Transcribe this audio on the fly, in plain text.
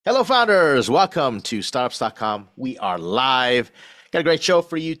Hello, founders. Welcome to Startups.com. We are live. Got a great show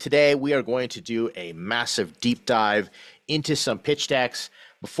for you today. We are going to do a massive deep dive into some pitch decks.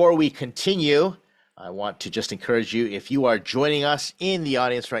 Before we continue, I want to just encourage you, if you are joining us in the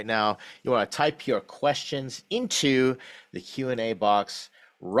audience right now, you want to type your questions into the Q&A box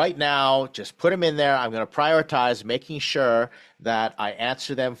right now. Just put them in there. I'm going to prioritize making sure that I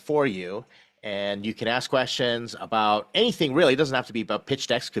answer them for you. And you can ask questions about anything, really. It doesn't have to be about pitch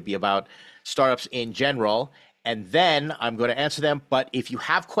decks. It could be about startups in general. And then I'm going to answer them. But if you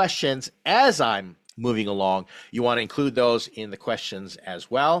have questions as I'm moving along, you want to include those in the questions as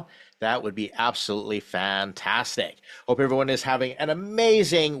well. That would be absolutely fantastic. Hope everyone is having an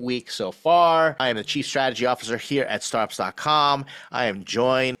amazing week so far. I am the Chief Strategy Officer here at Startups.com. I am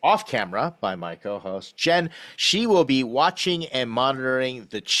joined off camera by my co-host, Jen. She will be watching and monitoring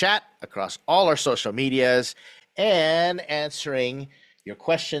the chat across all our social medias and answering your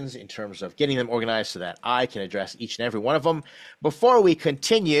questions in terms of getting them organized so that I can address each and every one of them. Before we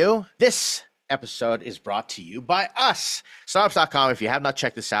continue, this episode is brought to you by us, Startups.com. If you have not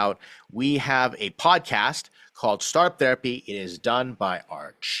checked this out, we have a podcast called Startup Therapy. It is done by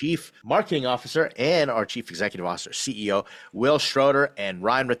our Chief Marketing Officer and our Chief Executive Officer, CEO, Will Schroeder and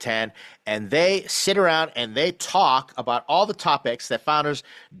Ryan Rattan. And they sit around and they talk about all the topics that founders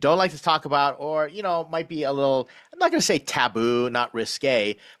don't like to talk about, or, might be a little, I'm not going to say taboo, not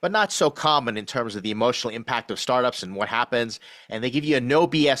risque, but not so common in terms of the emotional impact of startups and what happens. And they give you a no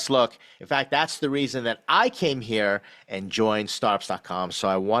BS look. In fact, that's the reason that I came here and joined Startups.com. So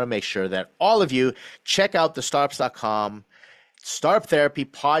I want to make sure that all of you check out the Startups.com Startup Therapy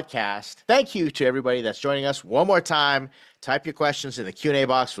podcast. Thank you to everybody that's joining us. One more time, type your questions in the Q&A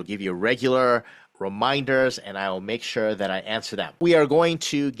box. We'll give you regular reminders, and I will make sure that I answer them. We are going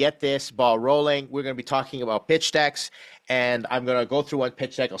to get this ball rolling. We're going to be talking about pitch decks, and I'm going to go through one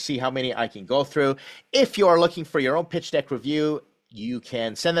pitch deck. I'll see how many I can go through. If you are looking for your own pitch deck review, you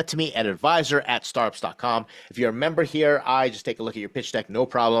can send that to me at advisor@startups.com. If you're a member here, I just take a look at your pitch deck, no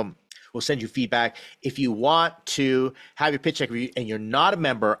problem. We'll send you feedback. If you want to have your pitch deck review and you're not a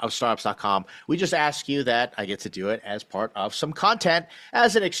member of Startups.com, we just ask you that I get to do it as part of some content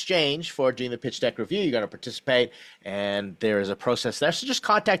as an exchange for doing the pitch deck review. You're going to participate, and there is a process there. So just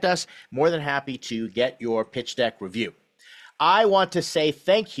contact us. More than happy to get your pitch deck review. I want to say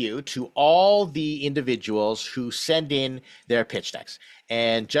thank you to all the individuals who send in their pitch decks,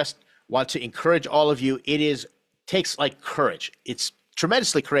 and just want to encourage all of you. Takes like courage. It's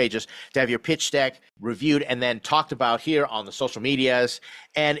tremendously courageous to have your pitch deck reviewed and then talked about here on the social medias.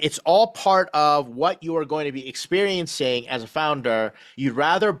 And it's all part of what you are going to be experiencing as a founder. You'd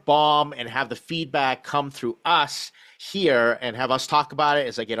rather bomb and have the feedback come through us here and have us talk about it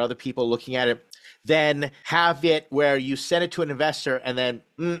as I get other people looking at it, than have it where you send it to an investor and then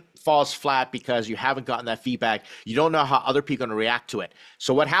falls flat because you haven't gotten that feedback. You don't know how other people are going to react to it.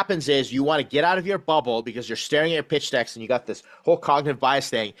 So what happens is you want to get out of your bubble because you're staring at your pitch decks and you got this whole cognitive bias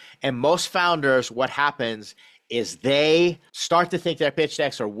thing. And most founders, what happens is they start to think their pitch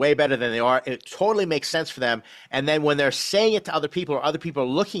decks are way better than they are. It totally makes sense for them. And then when they're saying it to other people or other people are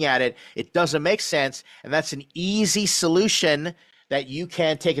looking at it, it doesn't make sense. And that's an easy solution that you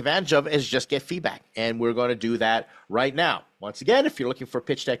can take advantage of, is just get feedback. And we're going to do that right now. Once again, if you're looking for a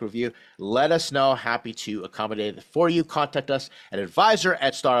pitch deck review, let us know. Happy to accommodate it for you. Contact us at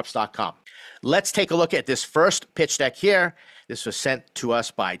advisor@startups.com. Let's take a look at this first pitch deck here. This was sent to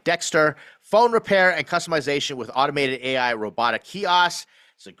us by Dexter. Phone repair and customization with automated AI robotic kiosks.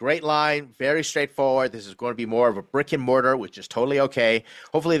 It's a great line, very straightforward. This is going to be more of a brick and mortar, which is totally okay.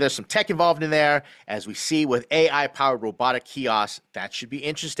 Hopefully there's some tech involved in there. As we see with AI-powered robotic kiosks, that should be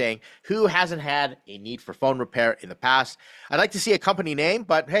interesting. Who hasn't had a need for phone repair in the past? I'd like to see a company name,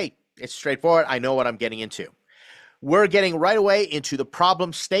 but hey, it's straightforward. I know what I'm getting into. We're getting right away into the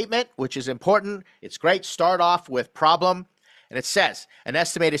problem statement, which is important. It's great. Start off with problem. And it says an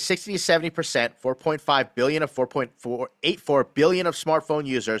estimated 60 to 70%, 4.5 billion of 4.484 billion of smartphone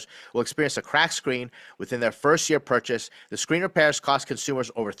users will experience a cracked screen within their first year purchase. The screen repairs cost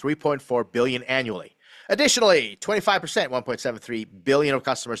consumers over 3.4 billion annually. Additionally, 25%, 1.73 billion of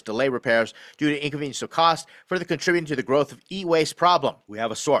customers delay repairs due to inconvenience or cost, further contributing to the growth of e-waste problem. We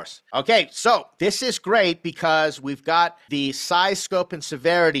have a source. Okay, so this is great because we've got the size, scope, and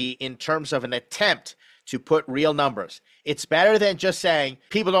severity in terms of an attempt to put real numbers. It's better than just saying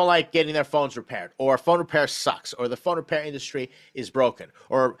people don't like getting their phones repaired, or phone repair sucks, or the phone repair industry is broken,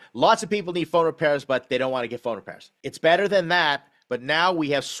 or lots of people need phone repairs, but they don't want to get phone repairs. It's better than that, but now we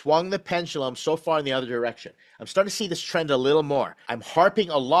have swung the pendulum so far in the other direction. I'm starting to see this trend a little more. I'm harping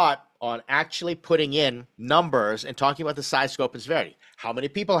a lot on actually putting in numbers and talking about the size, scope, and severity. How many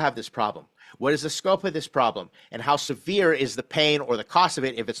people have this problem? What is the scope of this problem? And how severe is the pain or the cost of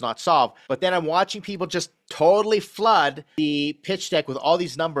it if it's not solved? But then I'm watching people just totally flood the pitch deck with all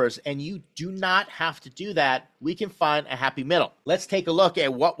these numbers, and you do not have to do that. We can find a happy middle. Let's take a look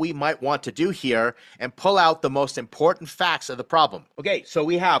at what we might want to do here and pull out the most important facts of the problem. Okay, so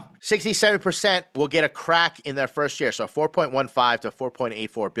we have 67% will get a crack in their first year, so 4.15 to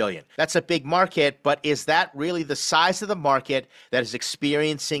 4.84 billion. That's a big market, but is that really the size of the market that is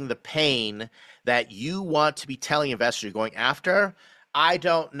experiencing the pain that you want to be telling investors you're going after? I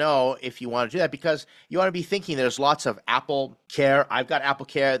don't know if you want to do that, because you want to be thinking there's lots of Apple Care. I've got Apple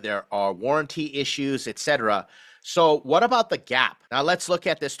Care. There are warranty issues, etc. So what about the gap? Now let's look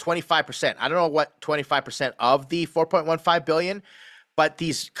at this 25%. I don't know what 25% of the 4.15 billion, but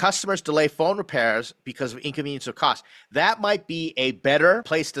these customers delay phone repairs because of inconvenience or cost. That might be a better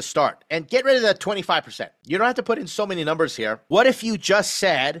place to start. And get rid of that 25%. You don't have to put in so many numbers here. What if you just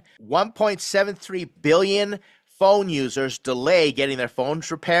said 1.73 billion phone users delay getting their phones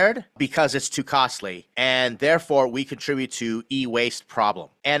repaired because it's too costly, and therefore we contribute to e-waste problem?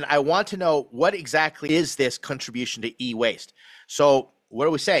 And I want to know, what exactly is this contribution to e-waste? So what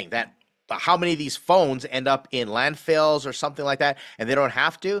are we saying? That how many of these phones end up in landfills or something like that, and they don't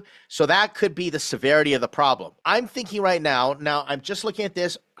have to? So that could be the severity of the problem. I'm thinking right now I'm just looking at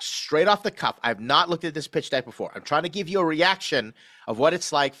this straight off the cuff. I've not looked at this pitch deck before. I'm trying to give you a reaction of what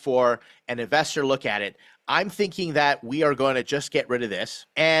it's like for an investor to look at it. I'm thinking that we are going to just get rid of this,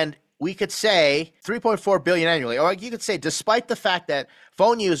 and we could say 3.4 billion annually. Or you could say, despite the fact that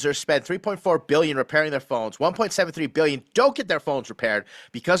phone users spend 3.4 billion repairing their phones, 1.73 billion don't get their phones repaired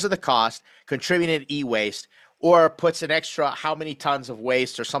because of the cost, contributing to e-waste, or puts an extra how many tons of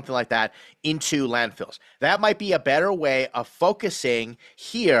waste or something like that into landfills. That might be a better way of focusing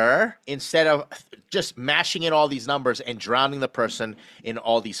here, instead of just mashing in all these numbers and drowning the person in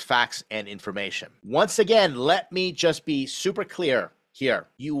all these facts and information. Once again, let me just be super clear here.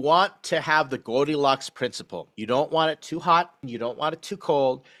 You want to have the Goldilocks principle. You don't want it too hot, you don't want it too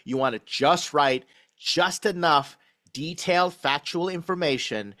cold. You want it just right, just enough detailed factual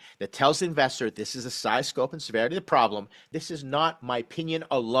information that tells the investor this is the size, scope, and severity of the problem. This is not my opinion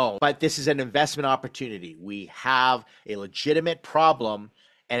alone, but this is an investment opportunity. We have a legitimate problem,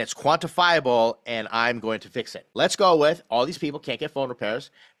 and it's quantifiable, and I'm going to fix it. Let's go with all these people can't get phone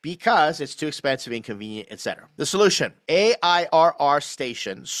repairs because it's too expensive, inconvenient, etc. The solution: AIRR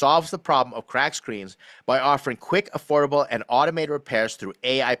Station solves the problem of cracked screens by offering quick, affordable, and automated repairs through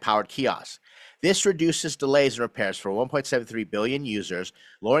AI-powered kiosks. This reduces delays in repairs for 1.73 billion users.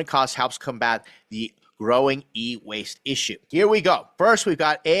 Lowering costs helps combat the growing e-waste issue. Here we go. First, we've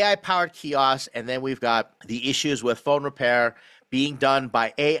got AI-powered kiosks, and then we've got the issues with phone repair being done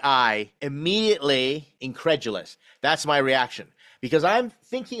by AI. Immediately incredulous. That's my reaction. Because I'm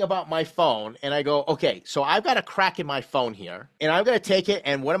thinking about my phone and I go, okay, so I've got a crack in my phone here, and I'm going to take it,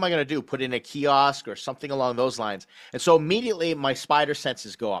 and what am I going to do? Put in a kiosk or something along those lines. And so immediately my spider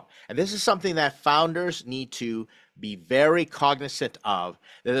senses go up. And this is something that founders need to be very cognizant of.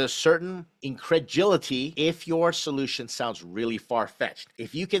 There's a certain incredulity if your solution sounds really far-fetched.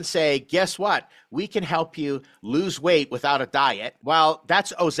 If you can say, guess what? We can help you lose weight without a diet. Well,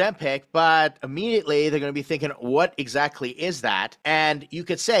 that's Ozempic, but immediately they're going to be thinking, what exactly is that? And you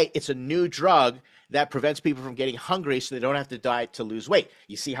could say it's a new drug that prevents people from getting hungry so they don't have to diet to lose weight.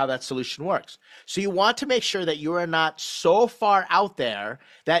 You see how that solution works. So you want to make sure that you are not so far out there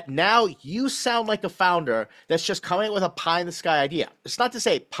that now you sound like a founder that's just coming up with a pie-in-the-sky idea. It's not to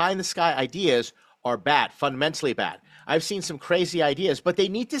say pie-in-the-sky ideas are bad, fundamentally bad. I've seen some crazy ideas, but they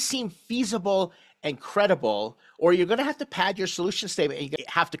need to seem feasible and credible, or you're going to have to pad your solution statement and you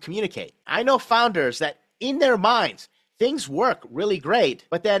have to communicate. I know founders that in their minds, things work really great,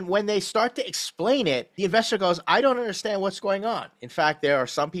 but then when they start to explain it, the investor goes, I don't understand what's going on. In fact, there are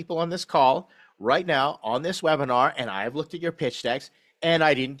some people on this call right now on this webinar, and I've looked at your pitch decks, and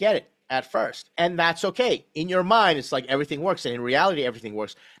I didn't get it at first. And that's okay. In your mind, it's like everything works, and in reality, everything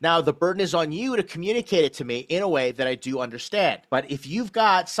works. Now, the burden is on you to communicate it to me in a way that I do understand. But if you've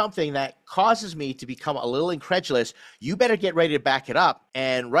got something that causes me to become a little incredulous, you better get ready to back it up.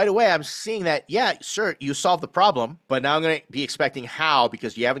 And right away, I'm seeing that, yeah, sure, you solved the problem, but now I'm going to be expecting how,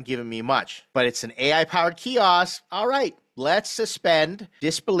 because you haven't given me much. But it's an AI-powered kiosk. All right. Let's suspend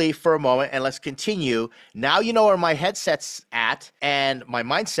disbelief for a moment and let's continue. Now you know where my headset's at and my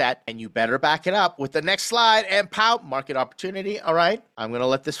mindset, and you better back it up with the next slide and pow, market opportunity. All right, I'm going to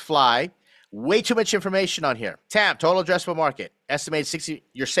let this fly. Way too much information on here. TAM, total addressable market, estimated 60.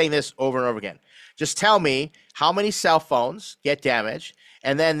 You're saying this over and over again. Just tell me how many cell phones get damaged,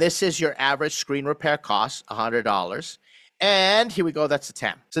 and then this is your average screen repair cost, $100. And here we go. That's the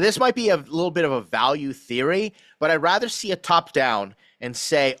TAM. So this might be a little bit of a value theory, but I'd rather see a top down and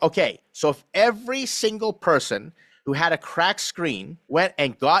say, okay, so if every single person who had a cracked screen went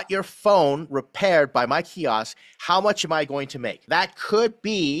and got your phone repaired by my kiosk, how much am I going to make? That could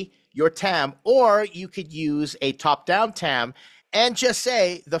be your TAM, or you could use a top-down TAM and just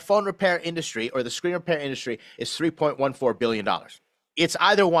say the phone repair industry or the screen repair industry is $3.14 billion. It's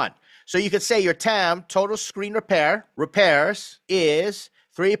either one. So you could say your TAM, total screen repairs, is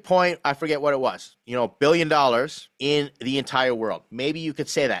I forget what it was, billion dollars in the entire world. Maybe you could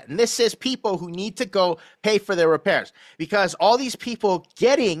say that. And this is people who need to go pay for their repairs, because all these people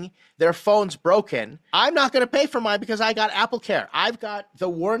getting their phones broken, I'm not going to pay for mine because I got Apple Care. I've got the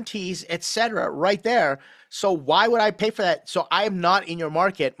warranties, etc., right there. So why would I pay for that? So I am not in your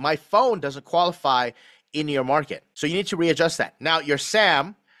market. My phone doesn't qualify in your market. So you need to readjust that. Now your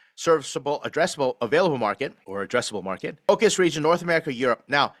SAM, serviceable, addressable, available market, or addressable market, focus region, North America, Europe.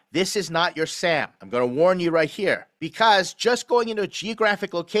 Now, this is not your SAM. I'm going to warn you right here, because just going into a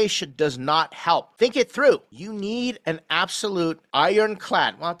geographic location does not help. Think it through. You need an absolute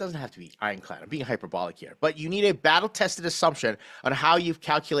ironclad. Well, it doesn't have to be ironclad. I'm being hyperbolic here, but you need a battle-tested assumption on how you've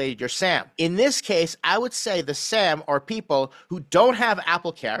calculated your SAM. In this case, I would say the SAM are people who don't have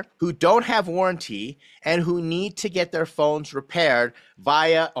Apple Care, who don't have warranty, and who need to get their phones repaired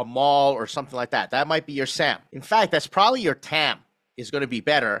via a mall or something like that. That might be your SAM. In fact, that's probably your TAM is going to be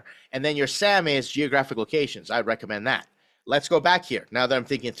better. And then your SAM is geographic locations. I'd recommend that. Let's go back here now that I'm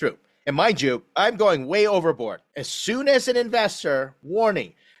thinking through. And mind you, I'm going way overboard. As soon as an investor,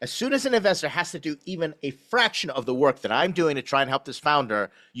 warning, as soon as an investor has to do even a fraction of the work that I'm doing to try and help this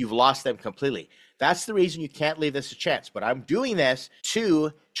founder, you've lost them completely. That's the reason you can't leave this a chance. But I'm doing this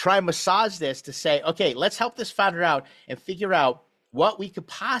to try and massage this to say, okay, let's help this founder out and figure out what we could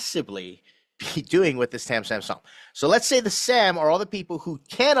possibly be doing with this TAM, SAM, SAM. So let's say the SAM are all the people who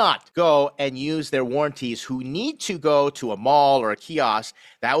cannot go and use their warranties, who need to go to a mall or a kiosk.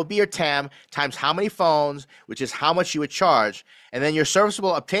 That would be your TAM times how many phones, which is how much you would charge. And then your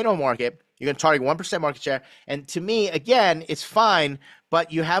serviceable, obtainable market, you're going to target 1% market share. And to me, again, it's fine,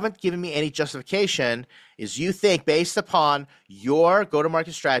 but you haven't given me any justification. Is you think based upon your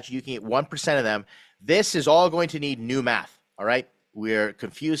go-to-market strategy, you can get 1% of them. This is all going to need new math, all right? We're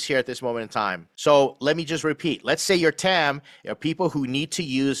confused here at this moment in time. So let me just repeat. Let's say your TAM are people who need to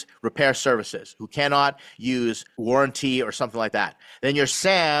use repair services, who cannot use warranty or something like that. Then your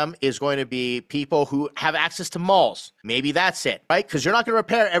SAM is going to be people who have access to malls. Maybe that's it, right? Because you're not going to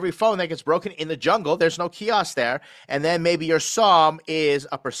repair every phone that gets broken in the jungle. There's no kiosk there. And then maybe your SAM is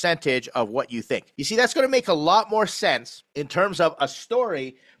a percentage of what you think. You see, that's going to make a lot more sense in terms of a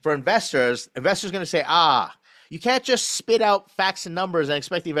story for investors. Investors are going to say, you can't just spit out facts and numbers and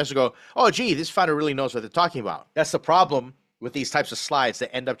expect the investor to go, oh, gee, this founder really knows what they're talking about. That's the problem with these types of slides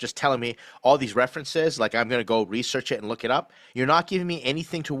that end up just telling me all these references, like I'm going to go research it and look it up. You're not giving me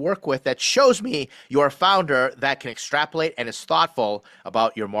anything to work with that shows me you're a founder that can extrapolate and is thoughtful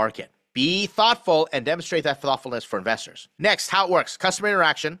about your market. Be thoughtful and demonstrate that thoughtfulness for investors. Next, how it works. Customer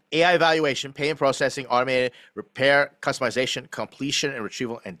interaction, AI evaluation, payment processing, automated repair, customization, completion and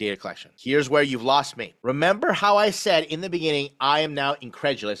retrieval, and data collection. Here's where you've lost me. Remember how I said in the beginning, I am now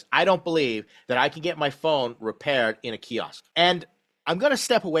incredulous. I don't believe that I can get my phone repaired in a kiosk. And I'm going to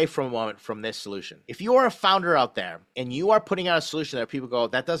step away for a moment from this solution. If you are a founder out there and you are putting out a solution that people go,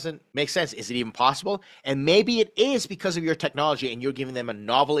 that doesn't make sense. Is it even possible? And maybe it is because of your technology and you're giving them a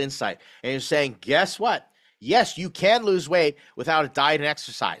novel insight. And you're saying, guess what? Yes, you can lose weight without a diet and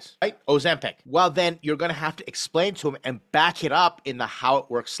exercise, right? Ozempic. Well, then you're going to have to explain to them and back it up in the how it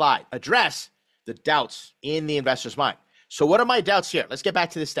works slide. Address the doubts in the investor's mind. So what are my doubts here? Let's get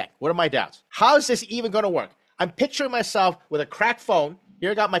back to this deck. What are my doubts? How is this even going to work? I'm picturing myself with a cracked phone.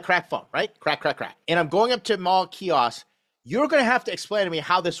 Here I got my cracked phone, right? Crack. And I'm going up to mall kiosk. You're going to have to explain to me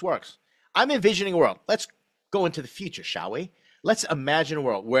how this works. I'm envisioning a world. Let's go into the future, shall we? Let's imagine a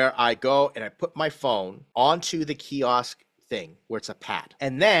world where I go and I put my phone onto the kiosk thing where it's a pad.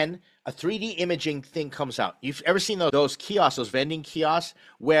 And then a 3D imaging thing comes out. You've ever seen those kiosks, those vending kiosks,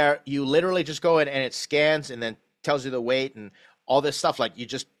 where you literally just go in and it scans and then tells you the weight and all this stuff. Like you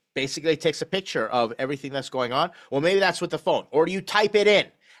just basically takes a picture of everything that's going on. Well, maybe that's with the phone. Or you type it in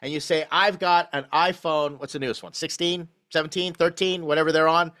and you say, I've got an iPhone. What's the newest one? 16, 17, 13, whatever they're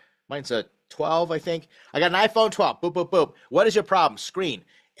on. Mine's a 12, I think. I got an iPhone 12. Boop, boop, boop. What is your problem? Screen.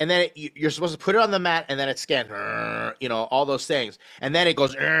 And then you're supposed to put it on the mat and then it scans, all those things. And then it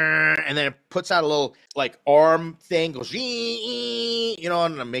goes, and then it puts out a little like arm thing, goes,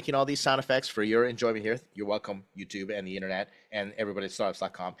 and I'm making all these sound effects for your enjoyment here. You're welcome, YouTube and the internet and everybody at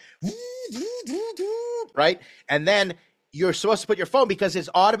Startups.com. Right? And then you're supposed to put your phone because it's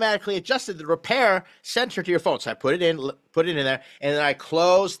automatically adjusted the repair center to your phone. So I put it in there, and then I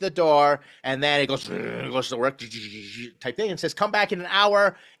close the door, and then it goes to work type thing and says, come back in an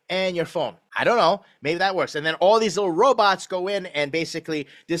hour and your phone. I don't know. Maybe that works. And then all these little robots go in and basically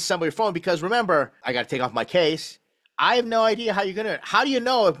disassemble your phone because remember, I got to take off my case. I have no idea how you're going to, how do you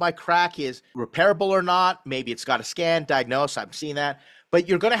know if my crack is repairable or not? Maybe it's got a scan, diagnose. I'm seeing that. But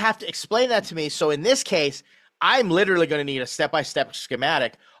you're going to have to explain that to me. So in this case, I'm literally going to need a step-by-step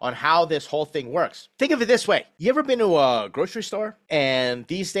schematic on how this whole thing works. Think of it this way. You ever been to a grocery store and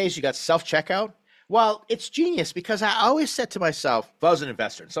these days you got self-checkout? Well, it's genius because I always said to myself, if I was an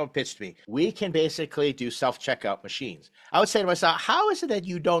investor and someone pitched to me, we can basically do self-checkout machines. I would say to myself, how is it that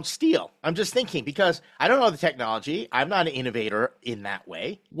you don't steal? I'm just thinking because I don't know the technology. I'm not an innovator in that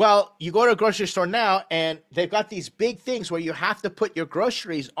way. Well, you go to a grocery store now and they've got these big things where you have to put your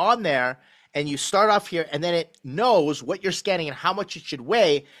groceries on there and you start off here and then it knows what you're scanning and how much it should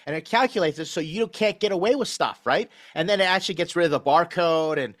weigh and it calculates it so you can't get away with stuff, right? And then it actually gets rid of the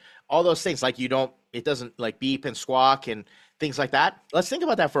barcode and all those things like it doesn't like beep and squawk and things like that. Let's think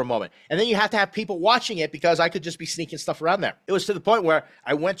about that for a moment. And then you have to have people watching it because I could just be sneaking stuff around there. It was to the point where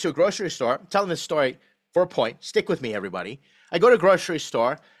I went to a grocery store. I'm telling this story for a point. Stick with me, everybody. I go to a grocery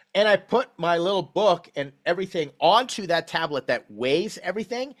store and I put my little book and everything onto that tablet that weighs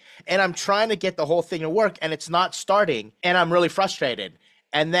everything. And I'm trying to get the whole thing to work and it's not starting. And I'm really frustrated.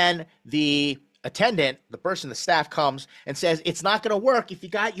 And then the attendant, the staff comes and says, it's not going to work if you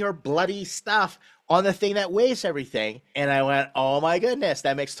got your bloody stuff on the thing that weighs everything. And I went, oh my goodness,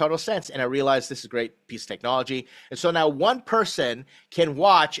 that makes total sense. And I realized this is a great piece of technology. And so now one person can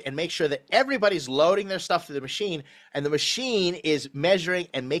watch and make sure that everybody's loading their stuff to the machine and the machine is measuring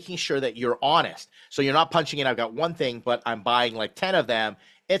and making sure that you're honest. So you're not punching in, I've got one thing, but I'm buying like 10 of them,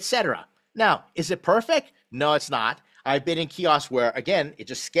 etc. Now, is it perfect? No, it's not. I've been in kiosks where, again, it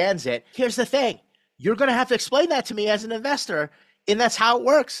just scans it. Here's the thing. You're going to have to explain that to me as an investor, and that's how it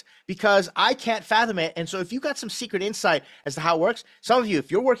works because I can't fathom it. And so if you got some secret insight as to how it works, some of you, if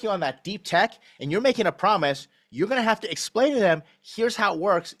you're working on that deep tech and you're making a promise, you're going to have to explain to them, here's how it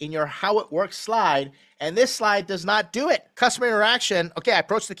works in your how it works slide, and this slide does not do it. Customer interaction, okay, I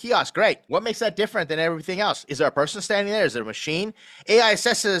approach the kiosk, great. What makes that different than everything else? Is there a person standing there? Is there a machine? AI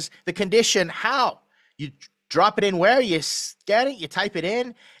assesses the condition, how? You drop it in where? You scan it, you type it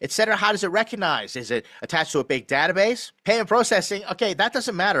in, etc. How does it recognize? Is it attached to a big database? Payment processing, okay, that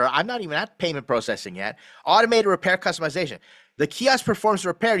doesn't matter. I'm not even at payment processing yet. Automated repair customization. The kiosk performs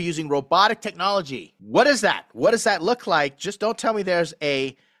repair using robotic technology. What is that? What does that look like? Just don't tell me there's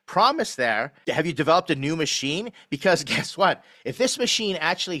a promise there. Have you developed a new machine? Because guess what? If this machine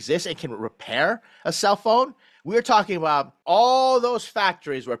actually exists and can repair a cell phone, we're talking about all those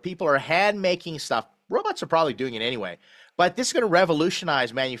factories where people are hand making stuff. Robots are probably doing it anyway, but this is going to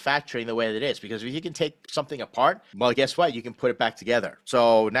revolutionize manufacturing the way that it is because if you can take something apart, well, guess what? You can put it back together.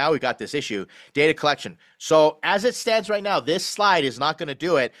 So now we got this issue, data collection. So as it stands right now, this slide is not going to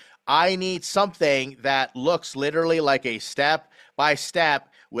do it. I need something that looks literally like a step by step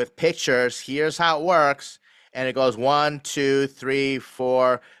with pictures. Here's how it works. And it goes 1, 2, 3,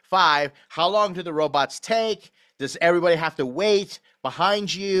 4, 5. How long do the robots take? Does everybody have to wait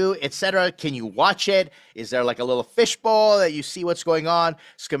behind you, etc.? Can you watch it? Is there like a little fishbowl that you see what's going on?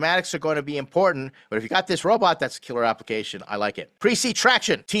 Schematics are going to be important, but if you got this robot, that's a killer application. I like it. Pre-seed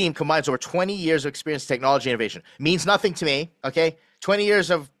traction team combines over 20 years of experience in technology innovation. Means nothing to me, okay? 20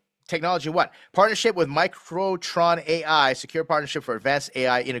 years of technology what? Partnership with Microtron AI, secure partnership for advanced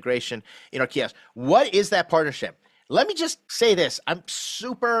AI integration in our kiosks. What is that partnership? Let me just say this. I'm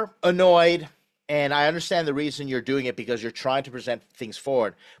super annoyed. And I understand the reason you're doing it because you're trying to present things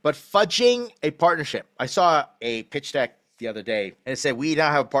forward. But fudging a partnership. I saw a pitch deck the other day, and it said, we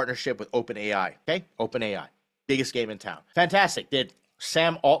now have a partnership with OpenAI. Okay? OpenAI. Biggest game in town. Fantastic. Did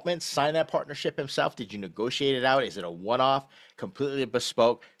Sam Altman sign that partnership himself? Did you negotiate it out? Is it a one-off, completely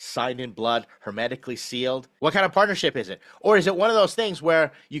bespoke, signed in blood, hermetically sealed? What kind of partnership is it? Or is it one of those things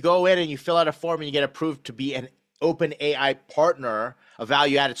where you go in and you fill out a form and you get approved to be an OpenAI partner, a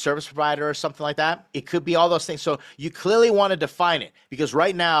value-added service provider or something like that? It could be all those things. So you clearly want to define it because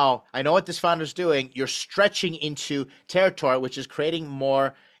right now, I know what this founder is doing. You're stretching into territory, which is creating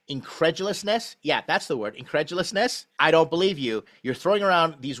more incredulousness. Yeah, that's the word, incredulousness. I don't believe you. You're throwing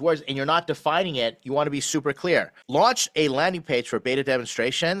around these words and you're not defining it. You want to be super clear. Launch a landing page for beta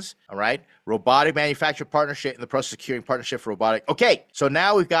demonstrations, all right? Robotic manufacturer partnership in the process of securing partnership for robotic. Okay, so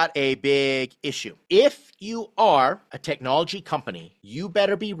now we've got a big issue. If you are a technology company, you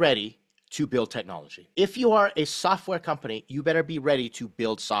better be ready to build technology. If you are a software company, you better be ready to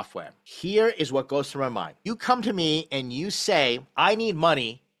build software. Here is what goes through my mind. You come to me and you say, I need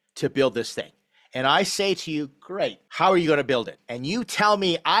money to build this thing. And I say to you, great, how are you going to build it? And you tell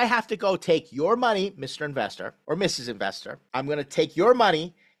me I have to go take your money, Mr. Investor or Mrs. Investor. I'm going to take your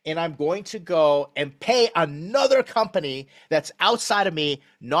money and I'm going to go and pay another company that's outside of me,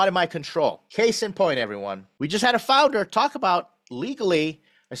 not in my control. Case in point, everyone. We just had a founder talk about legally,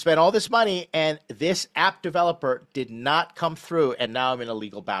 I spent all this money and this app developer did not come through and now I'm in a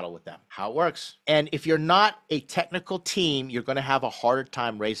legal battle with them. How it works. And if you're not a technical team, you're going to have a harder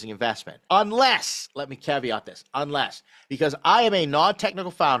time raising investment. Unless, let me caveat this, unless, because I am a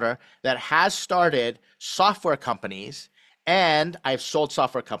non-technical founder that has started software companies and I've sold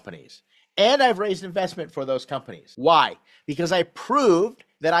software companies and I've raised investment for those companies. Why? Because I proved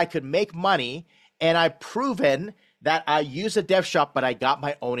that I could make money and I've proven that I use a dev shop, but I got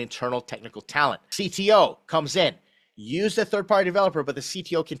my own internal technical talent. CTO comes in, use a third-party developer, but the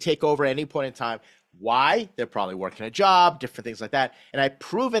CTO can take over at any point in time. Why? They're probably working a job, different things like that. And I've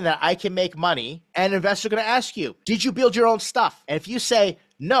proven that I can make money. And investors are going to ask you, did you build your own stuff? And if you say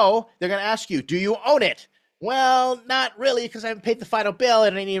no, they're going to ask you, do you own it? Well, not really, because I haven't paid the final bill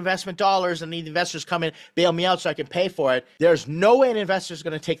and I need investment dollars and I need investors come in, bail me out so I can pay for it. There's no way an investor is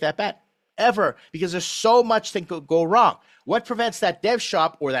going to take that bet. Ever, because there's so much that could go wrong. What prevents that dev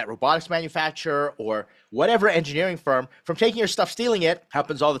shop or that robotics manufacturer or whatever engineering firm from taking your stuff, stealing it?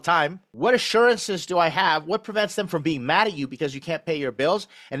 Happens all the time. What assurances do I have? What prevents them from being mad at you because you can't pay your bills?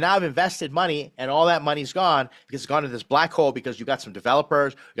 And now I've invested money and all that money's gone because it's gone to this black hole because you got some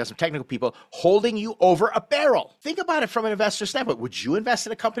developers, you got some technical people holding you over a barrel. Think about it from an investor standpoint. Would you invest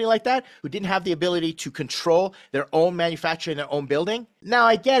in a company like that who didn't have the ability to control their own manufacturing, their own building? Now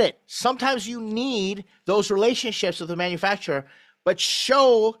I get it. Sometimes you need those relationships with the manufacturer, but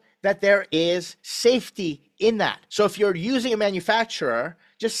show that there is safety in that. So if you're using a manufacturer,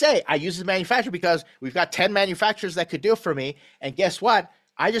 just say, I use this manufacturer because we've got 10 manufacturers that could do it for me. And guess what?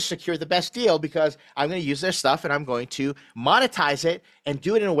 I just secured the best deal because I'm going to use their stuff and I'm going to monetize it and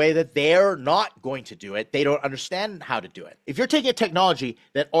do it in a way that they're not going to do it. They don't understand how to do it. If you're taking a technology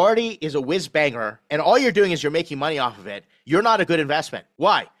that already is a whiz banger and all you're doing is you're making money off of it, you're not a good investment.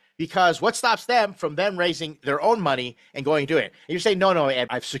 Why? Because what stops them from them raising their own money and going to do it? And you're saying, no, Ed,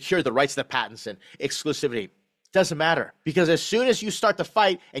 I've secured the rights to the patents and exclusivity. Doesn't matter. Because as soon as you start the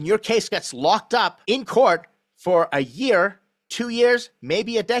fight and your case gets locked up in court for a year, 2 years,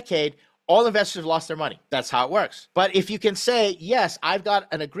 maybe a decade, all investors have lost their money. That's how it works. But if you can say, yes, I've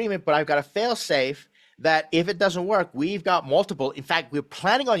got an agreement, but I've got a fail safe that if it doesn't work, we've got multiple. In fact, we're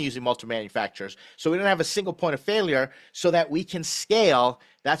planning on using multiple manufacturers. So we don't have a single point of failure so that we can scale.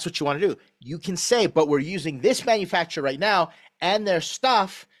 That's what you want to do. You can say, but we're using this manufacturer right now and their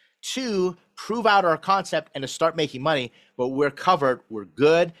stuff to prove out our concept and to start making money, but we're covered, we're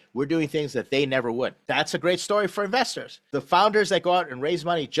good, we're doing things that they never would. That's a great story for investors. The founders that go out and raise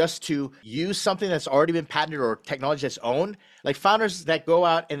money just to use something that's already been patented or technology that's owned, like founders that go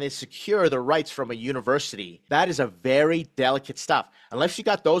out and they secure the rights from a university, that is a very delicate stuff. Unless you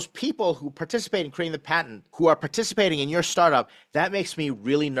got those people who participate in creating the patent, who are participating in your startup, that makes me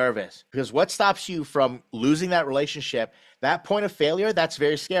really nervous because what stops you from losing that relationship, that point of failure, that's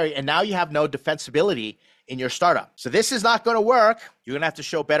very scary. And now you have no defensibility in your startup. So this is not going to work. You're going to have to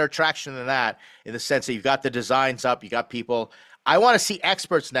show better traction than that in the sense that you've got the designs up, you got people. I want to see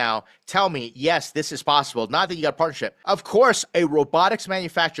experts now tell me, yes, this is possible. Not that you got a partnership. Of course, a robotics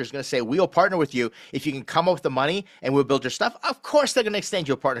manufacturer is going to say, we'll partner with you if you can come up with the money and we'll build your stuff. Of course, they're going to extend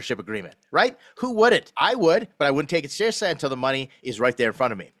you a partnership agreement, right? Who wouldn't? I would, but I wouldn't take it seriously until the money is right there in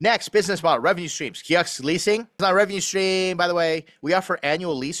front of me. Next, business model, revenue streams. Kiosks leasing. It's not a revenue stream, by the way. We offer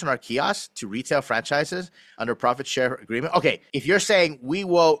annual lease on our kiosks to retail franchises under a profit share agreement. Okay, if you're saying we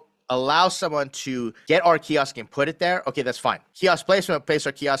will allow someone to get our kiosk and put it there, okay, that's fine. Kiosk placement, place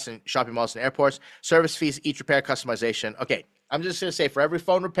our kiosks in shopping malls and airports. Service fees, each repair, customization. Okay, I'm just going to say for every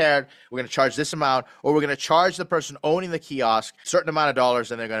phone repaired, we're going to charge this amount, or we're going to charge the person owning the kiosk a certain amount of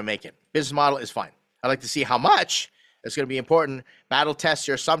dollars and they're going to make it. Business model is fine. I'd like to see how much. It's going to be important. Battle test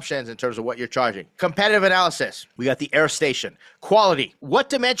your assumptions in terms of what you're charging. Competitive analysis. We got the air station. Quality. What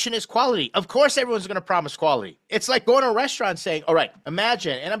dimension is quality? Of course, everyone's going to promise quality. It's like going to a restaurant saying, all right,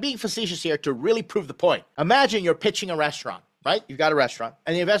 imagine, and I'm being facetious here to really prove the point. Imagine you're pitching a restaurant, right? You've got a restaurant.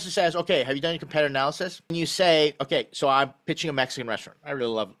 And the investor says, okay, have you done your competitive analysis? And you say, okay, so I'm pitching a Mexican restaurant. I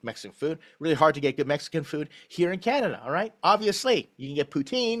really love Mexican food. Really hard to get good Mexican food here in Canada, all right? Obviously, you can get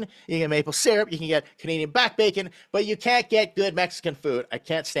poutine, you can get maple syrup, you can get Canadian back bacon, but you can't get good Mexican food. I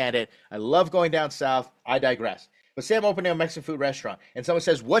can't stand it. I love going down south. I digress. But say I'm opening a Mexican food restaurant and someone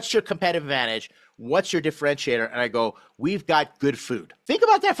says, what's your competitive advantage? What's your differentiator? And I go, we've got good food. Think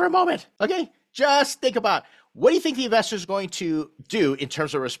about that for a moment, okay? Just think about what do you think the investor is going to do in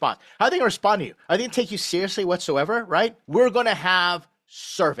terms of response? How are they going to respond to you? Are they going to take you seriously whatsoever, right? We're going to have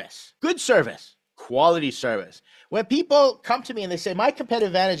service, good service, quality service. When people come to me and they say, my competitive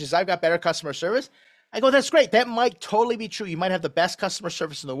advantage is I've got better customer service, I go, that's great. That might totally be true. You might have the best customer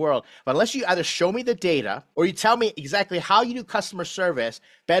service in the world, but unless you either show me the data or you tell me exactly how you do customer service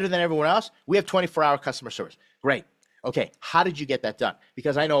better than everyone else, we have 24-hour customer service. Great. Okay, how did you get that done?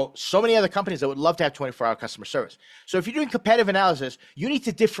 Because I know so many other companies that would love to have 24-hour customer service. So if you're doing competitive analysis, you need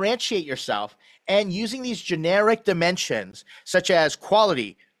to differentiate yourself, and using these generic dimensions such as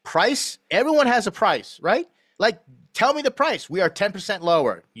quality, price, everyone has a price, right? Like, tell me the price. We are 10%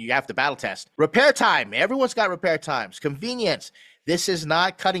 lower. You have to battle test. Repair time. Everyone's got repair times. Convenience. This is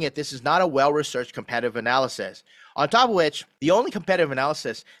not cutting it. This is not a well-researched competitive analysis. On top of which, the only competitive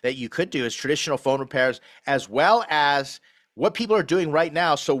analysis that you could do is traditional phone repairs, as well as what people are doing right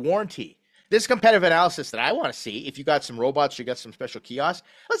now. So warranty. This competitive analysis that I want to see, if you got some robots, you got some special kiosks,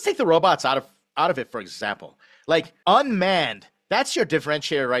 let's take the robots out of it, for example. Like unmanned, that's your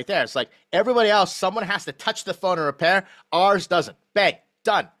differentiator right there. It's like everybody else, someone has to touch the phone and repair. Ours doesn't. Bang,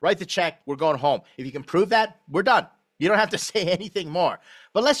 done. Write the check. We're going home. If you can prove that, we're done. You don't have to say anything more.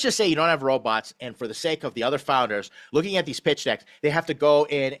 But let's just say you don't have robots, and for the sake of the other founders looking at these pitch decks, they have to go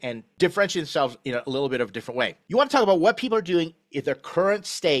in and differentiate themselves in a little bit of a different way. You want to talk about what people are doing in their current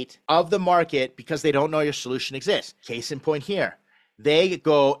state of the market because they don't know your solution exists. Case in point here, they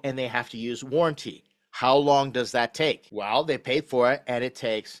go and they have to use warranty. How long does that take? Well, they paid for it, and it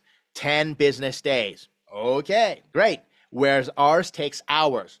takes 10 business days. Okay, great. Whereas ours takes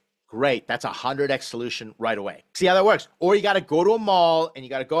hours. Great. That's a 100x solution right away. See how that works? Or you got to go to a mall and you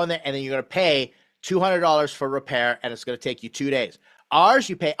got to go in there and then you're going to pay $200 for repair and it's going to take you 2 days. Ours,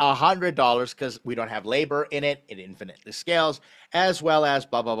 you pay $100 because we don't have labor in it. It infinitely scales, as well as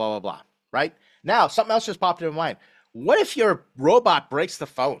blah, blah, blah, blah, blah. Right? Now, something else just popped into my mind. What if your robot breaks the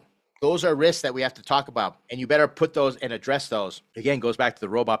phone? Those are risks that we have to talk about, and you better put those and address those. Again, goes back to the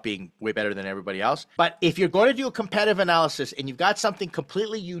robot being way better than everybody else. But if you're going to do a competitive analysis and you've got something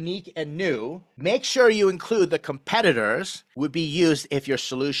completely unique and new, make sure you include the competitors would be used if your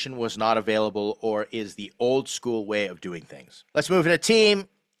solution was not available or is the old school way of doing things. Let's move into team.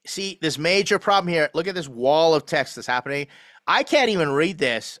 See this major problem here. Look at this wall of text that's happening. I can't even read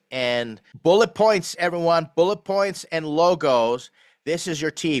this. And bullet points, everyone, bullet points and logos. This is your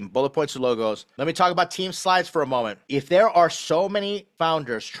team, bullet points and logos. Let me talk about team slides for a moment. If there are so many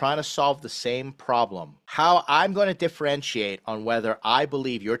founders trying to solve the same problem, how I'm going to differentiate on whether I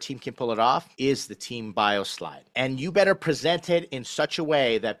believe your team can pull it off is the team bio slide. And you better present it in such a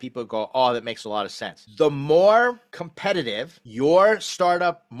way that people go, oh, that makes a lot of sense. The more competitive your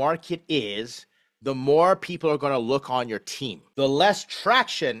startup market is, the more people are going to look on your team. The less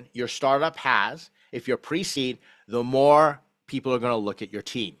traction your startup has, if you're pre-seed, the more people are going to look at your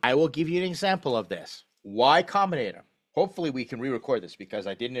team. I will give you an example of this. Y Combinator. Hopefully we can re-record this because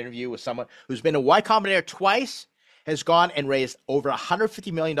I did an interview with someone who's been a Y Combinator twice, has gone and raised over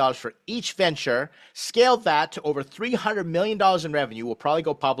 $150 million for each venture, scaled that to over $300 million in revenue, will probably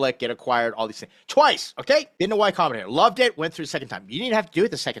go public, get acquired, all these things. Twice, okay? Been a Y Combinator. Loved it, went through the second time. You didn't have to do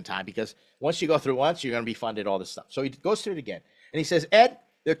it the second time because once you go through once, you're going to be funded all this stuff. So he goes through it again. And he says, Ed,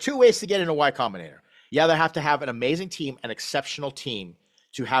 there are two ways to get into Y Combinator. You either have to have an amazing team, an exceptional team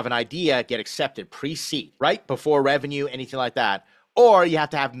to have an idea get accepted pre-seed, right? Before revenue, anything like that. Or you have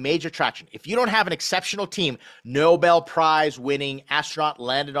to have major traction. If you don't have an exceptional team, Nobel Prize winning, astronaut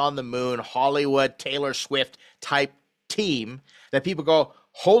landed on the moon, Hollywood, Taylor Swift type team that people go,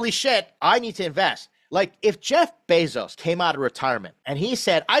 holy shit, I need to invest. Like if Jeff Bezos came out of retirement and he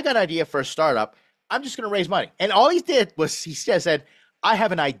said, I got an idea for a startup, I'm just going to raise money. And all he did was he said, I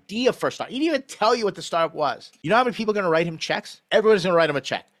have an idea for a startup. He didn't even tell you what the startup was. You know how many people are going to write him checks? Everyone's going to write him a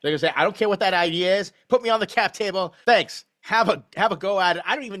check. They're going to say, I don't care what that idea is. Put me on the cap table. Thanks. Have a go at it.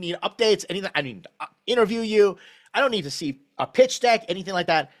 I don't even need updates, anything. I need to interview you. I don't need to see a pitch deck, anything like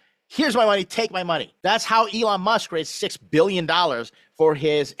that. Here's my money. Take my money. That's how Elon Musk raised $6 billion for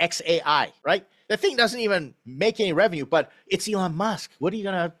his XAI, right? The thing doesn't even make any revenue, but it's Elon Musk. What are you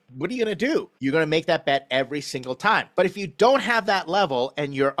gonna do? You're gonna make that bet every single time. But if you don't have that level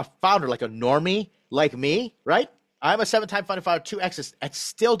and you're a founder like a normie like me, right? I'm a 7-time funded founder, 2 exits. I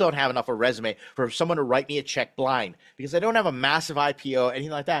still don't have enough of a resume for someone to write me a check blind because I don't have a massive IPO,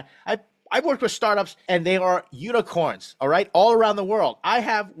 anything like that. I've worked with startups and they are unicorns, all right, all around the world. I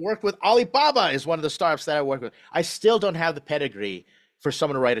have worked with Alibaba is one of the startups that I work with. I still don't have the pedigree for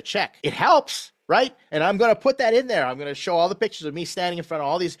someone to write a check. It helps, right? And I'm going to put that in there. I'm going to show all the pictures of me standing in front of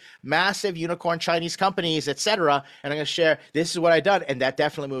all these massive unicorn Chinese companies, etc. And I'm going to share, this is what I've done. And that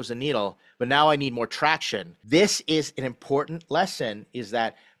definitely moves the needle. But now I need more traction. This is an important lesson, is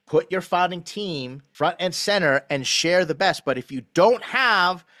that put your founding team front and center and share the best. But if you don't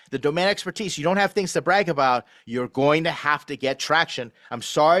have the domain expertise, you don't have things to brag about, you're going to have to get traction. I'm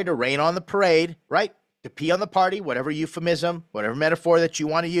sorry to rain on the parade, right? To pee on the party, whatever euphemism, whatever metaphor that you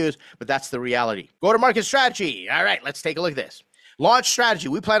want to use, but that's the reality. Go-to-market strategy. All right, let's take a look at this. Launch strategy.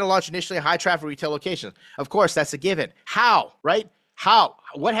 We plan to launch initially high traffic retail locations. Of course, that's a given. How, right? How?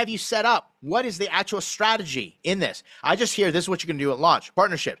 What have you set up? What is the actual strategy in this? I just hear this is what you're going to do at launch.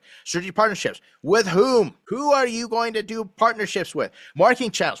 Partnerships, strategic partnerships. With whom? Who are you going to do partnerships with? Marketing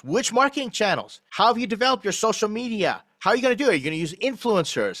channels. Which marketing channels? How have you developed your social media? How are you going to do it? Are you going to use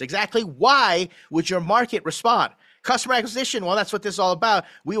influencers? Exactly why would your market respond? Customer acquisition, well, that's what this is all about.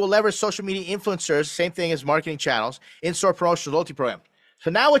 We will leverage social media influencers, same thing as marketing channels, in-store promotion, loyalty program.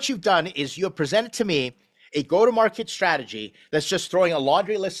 So now what you've done is you have presented to me a go-to-market strategy that's just throwing a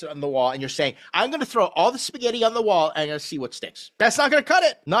laundry list on the wall, and you're saying, I'm going to throw all the spaghetti on the wall, and I'm going to see what sticks. That's not going to cut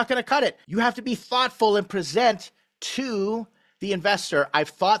it. Not going to cut it. You have to be thoughtful and present to the investor, I've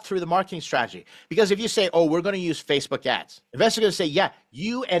thought through the marketing strategy. Because if you say, oh, we're going to use Facebook ads, investors are going to say, yeah,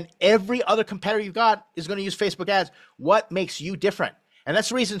 you and every other competitor you've got is going to use Facebook ads. What makes you different? And that's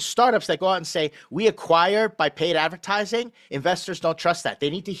the reason startups that go out and say, we acquire by paid advertising, investors don't trust that.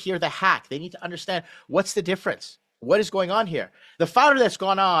 They need to hear the hack. They need to understand what's the difference. What is going on here? The founder that's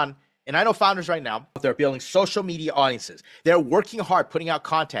gone on, and I know founders right now, they're building social media audiences. They're working hard, putting out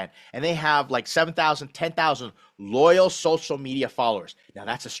content, and they have like 7,000, 10,000 loyal social media followers. Now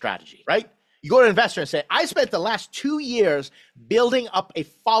that's a strategy, right? You go to an investor and say, I spent the last 2 years building up a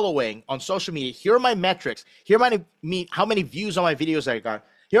following on social media. Here are my metrics. Here are how many views on my videos I got.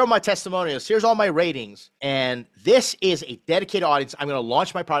 Here are my testimonials. Here's all my ratings. And this is a dedicated audience. I'm going to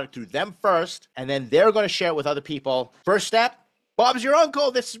launch my product through them first, and then they're going to share it with other people. First step, Bob's your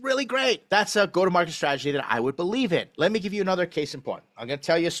uncle. This is really great. That's a go-to-market strategy that I would believe in. Let me give you another case in point. I'm going to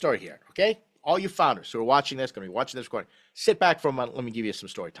tell you a story here, okay? All you founders who are watching this, going to be watching this recording, sit back for a moment. Let me give you some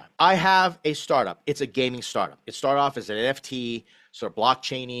story time. I have a startup. It's a gaming startup. It started off as an NFT, sort of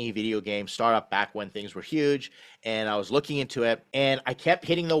blockchain-y video game startup back when things were huge. And I was looking into it, and I kept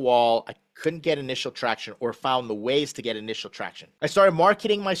hitting the wall. I couldn't get initial traction or found the ways to get initial traction. I started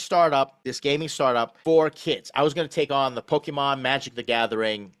marketing my startup, this gaming startup, for kids. I was going to take on the Pokemon Magic the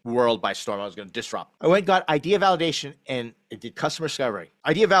Gathering world by storm. I was going to disrupt. I went and got idea validation and it did customer discovery.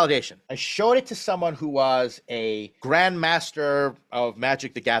 Idea validation. I showed it to someone who was a grandmaster of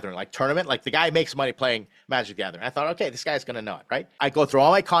Magic the Gathering, like tournament, like the guy makes money playing Magic the Gathering. I thought, okay, this guy's going to know it, right? I go through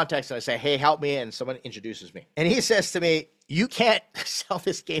all my contacts and I say, hey, help me. And someone introduces me. And he says to me, you can't sell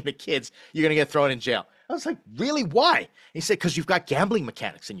this game to kids. You're going to get thrown in jail. I was like, really? Why? He said, because you've got gambling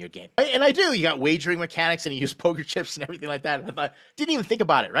mechanics in your game. And I do. You got wagering mechanics and you use poker chips and everything like that. And I thought, didn't even think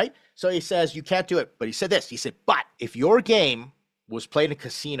about it, right? So he says, you can't do it. But he said this. He said, but if your game was played in a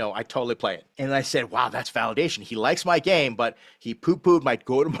casino, I'd totally play it. And I said, wow, that's validation. He likes my game, but he poo-pooed my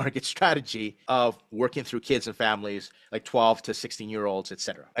go-to-market strategy of working through kids and families, like 12 to 16-year-olds, et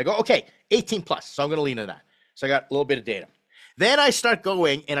cetera. I go, okay, 18 plus. So I'm going to lean into that. So I got a little bit of data. Then I start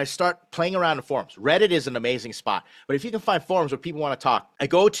going and I start playing around in forums. Reddit is an amazing spot. But if you can find forums where people want to talk, I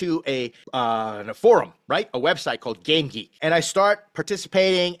go to a forum, right? A website called Game Geek. And I start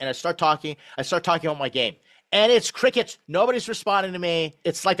participating and I start talking. I start talking about my game. And it's crickets. Nobody's responding to me.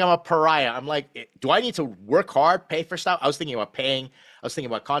 It's like I'm a pariah. I'm like, do I need to work hard, pay for stuff? I was thinking about paying. I was thinking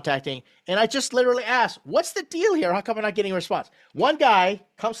about contacting. And I just literally asked, what's the deal here? How come I'm not getting a response? One guy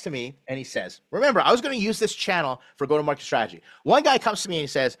comes to me and he says, remember, I was going to use this channel for go-to-market strategy. One guy comes to me and he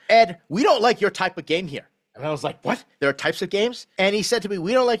says, Ed, we don't like your type of game here. And I was like, what? There are types of games? And he said to me,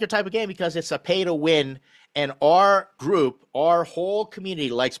 we don't like your type of game because it's a pay to win. And our group, our whole community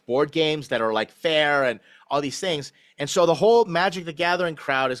likes board games that are like fair and all these things. And so the whole Magic the Gathering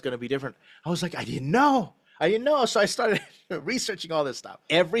crowd is going to be different. I was like, I didn't know. So I started researching all this stuff.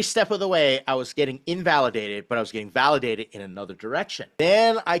 Every step of the way, I was getting invalidated, but I was getting validated in another direction.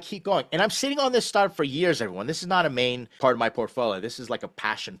 Then I keep going. And I'm sitting on this startup for years, everyone. This is not a main part of my portfolio. This is like a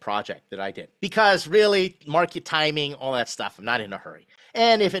passion project that I did. Because really, market timing, all that stuff, I'm not in a hurry.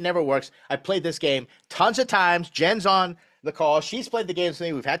 And if it never works, I played this game tons of times. Jen's on the call. She's played the games with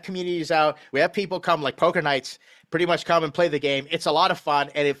me. We've had communities out. We have people come like poker nights, pretty much come and play the game. It's a lot of fun.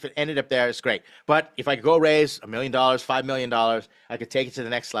 And if it ended up there, it's great. But if I could go raise $1 million, $5 million, I could take it to the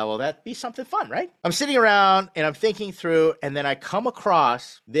next level. That'd be something fun, right? I'm sitting around and I'm thinking through, and then I come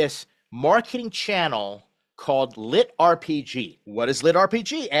across this marketing channel called Lit RPG. What is Lit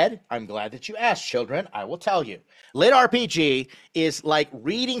RPG, Ed? I'm glad that you asked, children. I will tell you. Lit RPG is like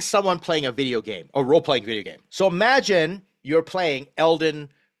reading someone playing a video game, a role-playing video game. So imagine you're playing Elden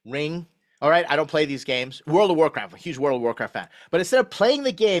Ring. All right, I don't play these games. World of Warcraft, a huge World of Warcraft fan. But instead of playing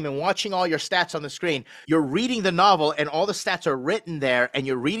the game and watching all your stats on the screen, you're reading the novel and all the stats are written there, and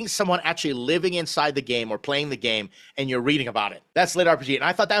you're reading someone actually living inside the game or playing the game, and you're reading about it. That's Lit RPG. And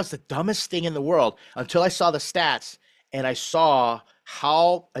I thought that was the dumbest thing in the world until I saw the stats and I saw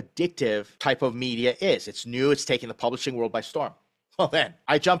how addictive type of media is. It's new. It's taking the publishing world by storm. Well, then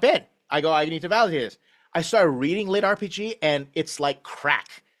I jump in. I go, I need to validate this. I started reading Lit RPG, and it's like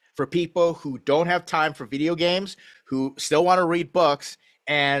crack for people who don't have time for video games, who still want to read books.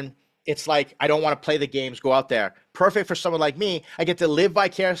 And it's like, I don't want to play the games, go out there. Perfect for someone like me. I get to live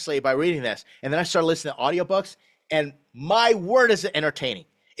vicariously by reading this. And then I started listening to audiobooks, and my word, is it entertaining.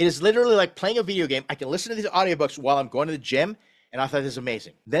 It is literally like playing a video game. I can listen to these audiobooks while I'm going to the gym, and I thought this is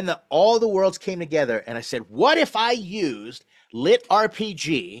amazing. Then all the worlds came together, and I said, what if I used Lit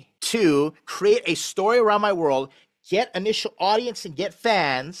RPG to create a story around my world, get initial audience and get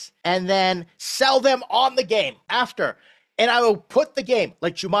fans, and then sell them on the game after. And I will put the game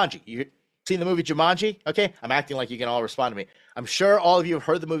like Jumanji. You seen the movie Jumanji? Okay, I'm acting like you can all respond to me. I'm sure all of you have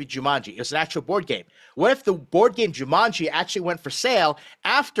heard the movie Jumanji. It's an actual board game. What if the board game Jumanji actually went for sale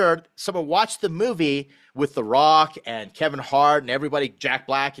after someone watched the movie with The Rock and Kevin Hart and everybody, Jack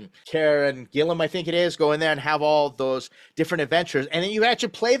Black and Karen Gillan, I think it is, go in there and have all those different adventures. And then you actually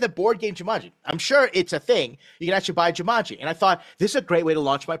play the board game Jumanji. I'm sure it's a thing. You can actually buy Jumanji. And I thought, this is a great way to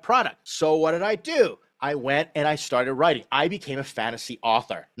launch my product. So what did I do? I went and I started writing. I became a fantasy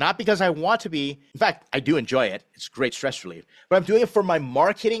author. Not because I want to be, in fact, I do enjoy it. It's great stress relief. But I'm doing it for my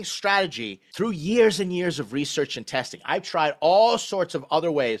marketing strategy through years and years of research and testing. I've tried all sorts of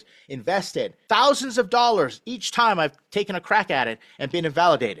other ways, invested thousands of dollars each time I've taken a crack at it and been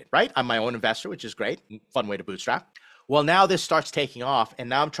invalidated, right? I'm my own investor, which is great. Fun way to bootstrap. Well, now this starts taking off, and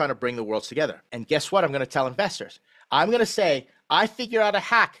now I'm trying to bring the worlds together. And guess what? I'm going to tell investors. I'm going to say, I figured out a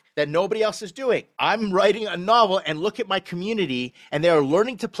hack that nobody else is doing. I'm writing a novel, and look at my community, and they're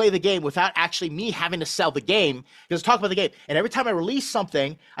learning to play the game without actually me having to sell the game, because talk about the game. And every time I release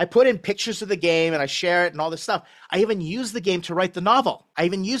something, I put in pictures of the game and I share it and all this stuff. I even use the game to write the novel. I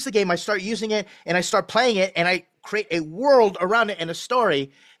even use the game. I start using it and I start playing it, and I create a world around it and a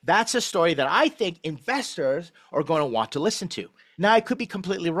story. That's a story that I think investors are going to want to listen to. Now, I could be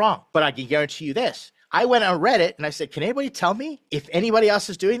completely wrong, but I can guarantee you this. I went on Reddit and I said, can anybody tell me if anybody else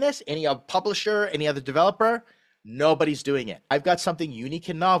is doing this? Any other publisher, any other developer? Nobody's doing it. I've got something unique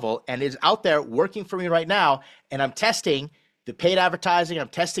and novel, and it's out there working for me right now. And I'm testing the paid advertising. I'm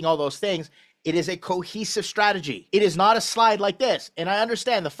testing all those things. It is a cohesive strategy. It is not a slide like this. And I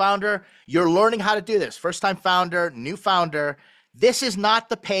understand the founder, you're learning how to do this. First time founder, new founder. This is not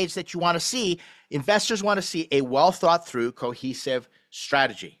the page that you want to see. Investors want to see a well thought through, cohesive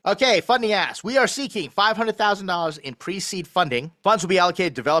strategy. Okay, funding asks. We are seeking $500,000 in pre-seed funding. Funds will be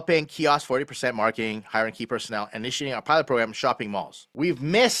allocated to developing kiosks, 40% marketing, hiring key personnel, and initiating our pilot program in shopping malls. We've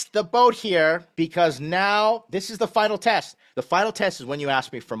missed the boat here because now this is the final test. The final test is when you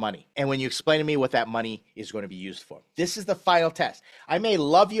ask me for money and when you explain to me what that money is going to be used for. This is the final test. I may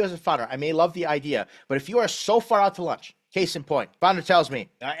love you as a founder. I may love the idea, but if you are so far out to lunch, case in point, founder tells me,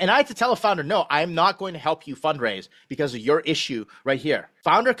 and I have to tell a founder, no, I'm not going to help you fundraise because of your issue right here.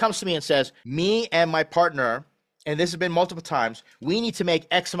 Founder comes to me and says, me and my partner, and this has been multiple times, we need to make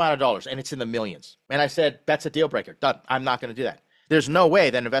X amount of dollars, and it's in the millions. And I said, that's a deal breaker. Done. I'm not going to do that. There's no way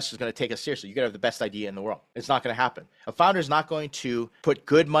that an investor is going to take us seriously. You got to have the best idea in the world. It's not going to happen. A founder is not going to put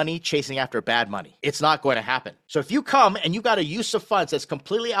good money chasing after bad money. It's not going to happen. So if you come and you got a use of funds that's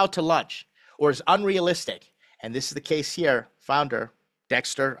completely out to lunch or is unrealistic, and this is the case here, founder,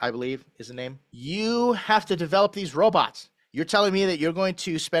 Dexter, I believe is the name. You have to develop these robots. You're telling me that you're going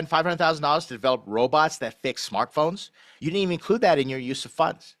to spend $500,000 to develop robots that fix smartphones? You didn't even include that in your use of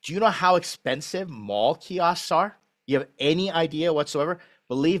funds. Do you know how expensive mall kiosks are? You have any idea whatsoever?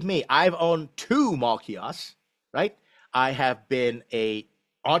 Believe me, I've owned 2 mall kiosks, right? I have been an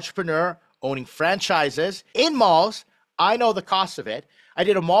entrepreneur owning franchises in malls. I know the cost of it. I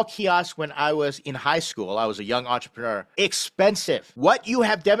did a mall kiosk when I was in high school. I was a young entrepreneur. Expensive. What you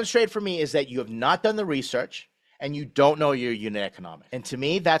have demonstrated for me is that you have not done the research and you don't know your unit economics. And to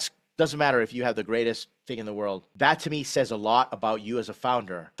me, that doesn't matter if you have the greatest thing in the world. That to me says a lot about you as a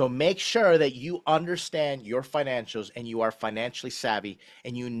founder. So make sure that you understand your financials and you are financially savvy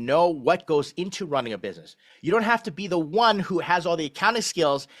and you know what goes into running a business. You don't have to be the one who has all the accounting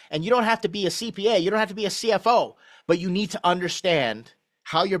skills, and you don't have to be a CPA. You don't have to be a CFO, but you need to understand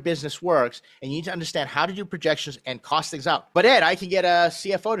how your business works, and you need to understand how to do projections and cost things out. But Ed, I can get a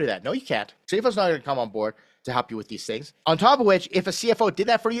CFO to do that. No, you can't. CFO's not going to come on board to help you with these things. On top of which, if a CFO did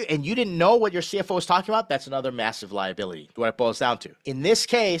that for you and you didn't know what your CFO was talking about, that's another massive liability, what it boils down to. In this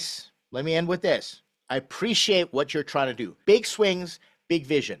case, let me end with this. I appreciate what you're trying to do. Big swings, big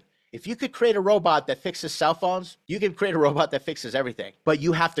vision. If you could create a robot that fixes cell phones, you can create a robot that fixes everything, but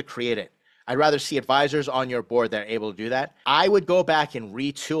you have to create it. I'd rather see advisors on your board that are able to do that. I would go back and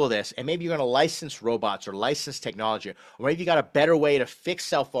retool this, and maybe you're going to license robots or license technology, or maybe you got a better way to fix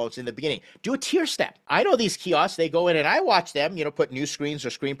cell phones in the beginning. Do a tier step. I know these kiosks, they go in and I watch them, put new screens or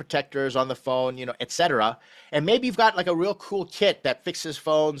screen protectors on the phone, etc. And maybe you've got like a real cool kit that fixes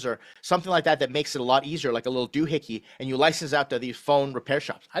phones or something like that that makes it a lot easier, like a little doohickey, and you license out to these phone repair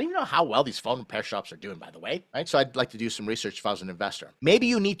shops. I don't even know how well these phone repair shops are doing, by the way, right? So I'd like to do some research if I was an investor. Maybe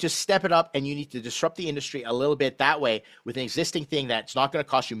you need to step it up and you need to disrupt the industry a little bit that way with an existing thing that's not going to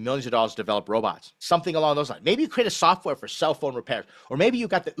cost you millions of dollars to develop robots. Something along those lines. Maybe you create a software for cell phone repairs, or maybe you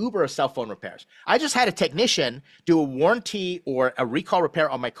got the Uber of cell phone repairs. I just had a technician do a warranty or a recall repair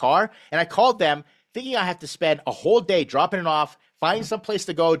on my car, and I called them thinking I had to spend a whole day dropping it off, finding some place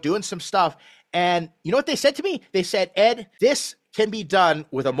to go, doing some stuff. And you know what they said to me? They said, Ed, this can be done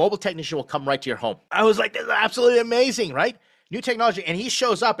with a mobile technician will come right to your home. I was like, this is absolutely amazing, right? New technology, and he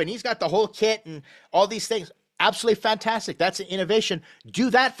shows up and he's got the whole kit and all these things. Absolutely fantastic. That's an innovation. Do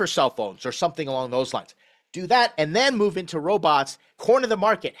that for cell phones or something along those lines. Do that and then move into robots, corner the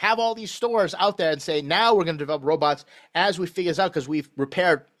market, have all these stores out there and say, now we're going to develop robots as we figure this out because we've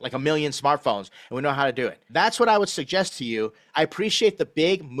repaired like 1 million smartphones and we know how to do it. That's what I would suggest to you. I appreciate the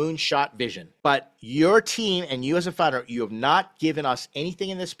big moonshot vision, but your team and you as a founder, you have not given us anything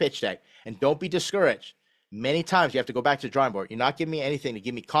in this pitch deck, and don't be discouraged. Many times you have to go back to the drawing board. You're not giving me anything to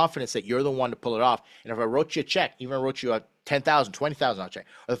give me confidence that you're the one to pull it off. And if I wrote you a check, even if I wrote you a $10,000, $20,000 check,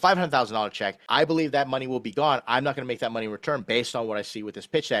 or the $500,000 check, I believe that money will be gone. I'm not going to make that money in return based on what I see with this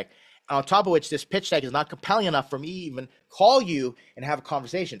pitch deck. And on top of which, this pitch deck is not compelling enough for me to even call you and have a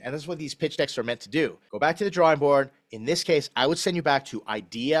conversation. And this is what these pitch decks are meant to do. Go back to the drawing board. In this case, I would send you back to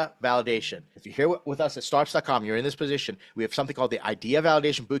idea validation. If you're here with us at Startups.com, you're in this position, we have something called the Idea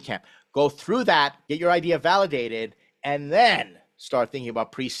Validation Bootcamp. Go through that, get your idea validated, and then start thinking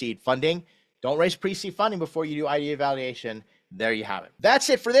about pre-seed funding. Don't raise pre-seed funding before you do idea validation. There you have it. That's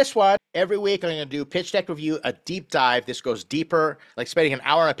it for this one. Every week, I'm going to do pitch deck review, a deep dive. This goes deeper. Like spending an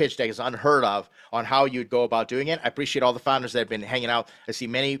hour on a pitch deck is unheard of on how you'd go about doing it. I appreciate all the founders that have been hanging out. I see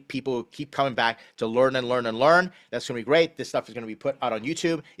many people who keep coming back to learn and learn and learn. That's going to be great. This stuff is going to be put out on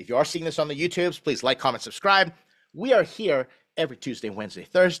YouTube. If you are seeing this on the YouTubes, please like, comment, subscribe. We are here every Tuesday, Wednesday,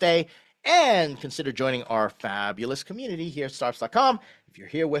 Thursday. And consider joining our fabulous community here at Startups.com. If you're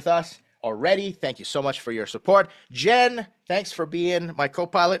here with us already, thank you so much for your support. Jen, thanks for being my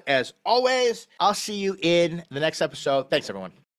co-pilot as always. I'll see you in the next episode. Thanks, everyone.